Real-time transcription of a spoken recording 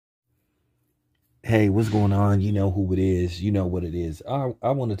Hey, what's going on? You know who it is. You know what it is. I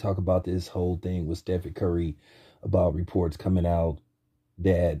want to talk about this whole thing with Steph Curry about reports coming out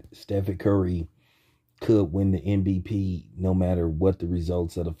that Steph Curry could win the MVP no matter what the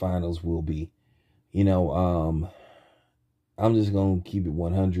results of the finals will be. You know, I'm just going to keep it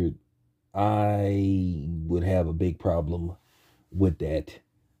 100. I would have a big problem with that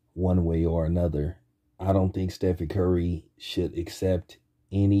one way or another. I don't think Steph Curry should accept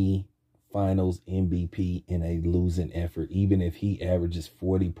any finals MVP in a losing effort, even if he averages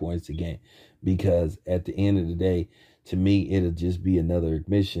 40 points a game, because at the end of the day, to me, it'll just be another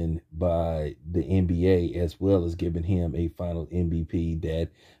admission by the NBA as well as giving him a final MVP that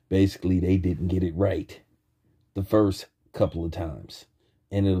basically they didn't get it right the first couple of times.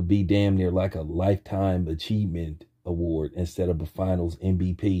 And it'll be damn near like a lifetime achievement award instead of a finals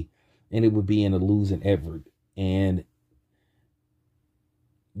MVP. And it would be in a losing effort. And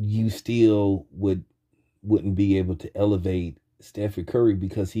you still wouldn't be able to elevate Steph Curry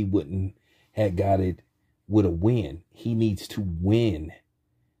because he wouldn't have got it with a win. He needs to win.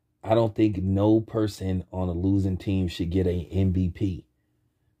 I don't think no person on a losing team should get a MVP,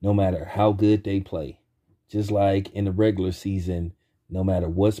 no matter how good they play. Just like in the regular season, no matter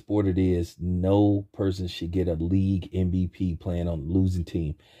what sport it is, no person should get a league MVP playing on the losing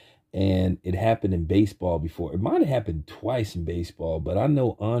team. And it happened in baseball before. It might have happened twice in baseball, but I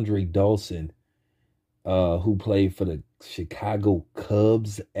know Andre Dawson, who played for the Chicago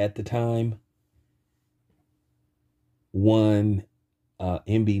Cubs at the time, won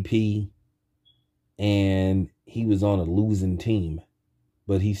MVP, and he was on a losing team,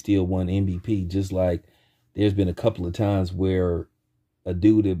 but he still won MVP. Just like there's been a couple of times where a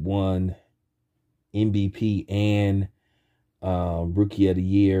dude had won MVP and Rookie of the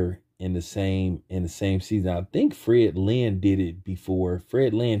Year in the same season. I think Fred Lynn did it before.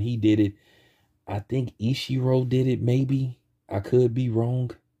 Fred Lynn, he did it. I think Ichiro did it, maybe. I could be wrong.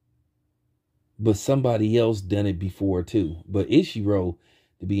 But somebody else done it before too. But Ichiro,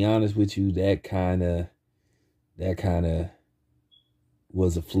 to be honest with you, that kind of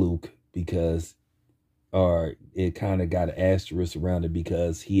was a fluke because or it kind of got an asterisk around it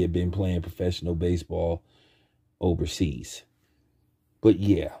because he had been playing professional baseball overseas. But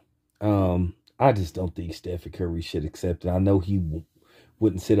yeah, I just don't think Steph Curry should accept it. I know he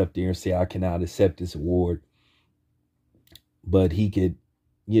wouldn't sit up there and say, I cannot accept this award. But he could,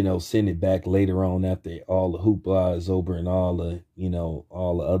 send it back later on after all the hoopla is over and all the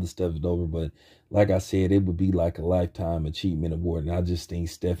other stuff is over. But like I said, it would be like a lifetime achievement award. And I just think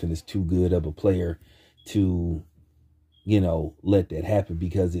Stephen is too good of a player to, let that happen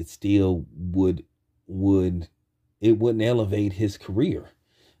because it still wouldn't elevate his career,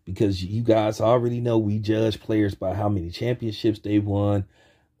 because you guys already know we judge players by how many championships they won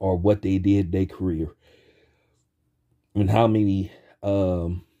or what they did in their career and how many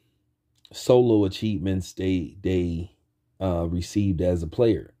solo achievements they received as a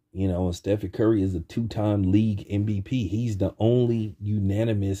player. And Steph Curry is a 2-time league MVP. He's the only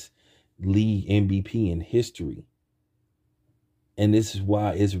unanimous league MVP in history. And this is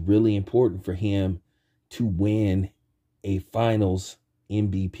why it's really important for him to win a finals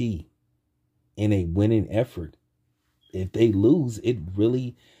MVP in a winning effort. If they lose, it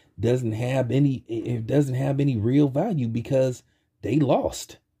really doesn't have any real value because they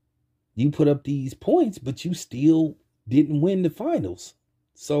lost. You put up these points, but you still didn't win the finals.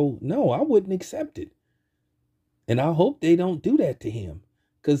 So no, I wouldn't accept it. And I hope they don't do that to him,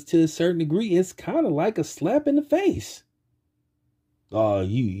 because to a certain degree, it's kind of like a slap in the face.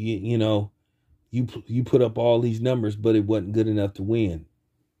 You put up all these numbers, but it wasn't good enough to win.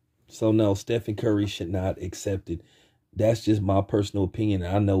 So no, Stephen Curry should not accept it. That's just my personal opinion.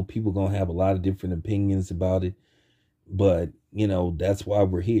 I know people going to have a lot of different opinions about it, but that's why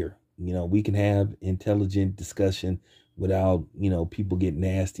we're here. We can have intelligent discussion without, people getting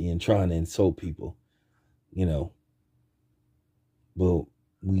nasty and trying to insult people, But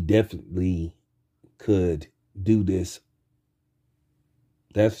we definitely could do this.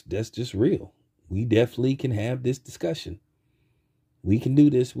 That's just real. We definitely can have this discussion. We can do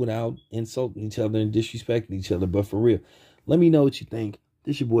this without insulting each other and disrespecting each other. But for real, let me know what you think.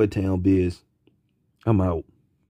 This your boy Town Biz. I'm out.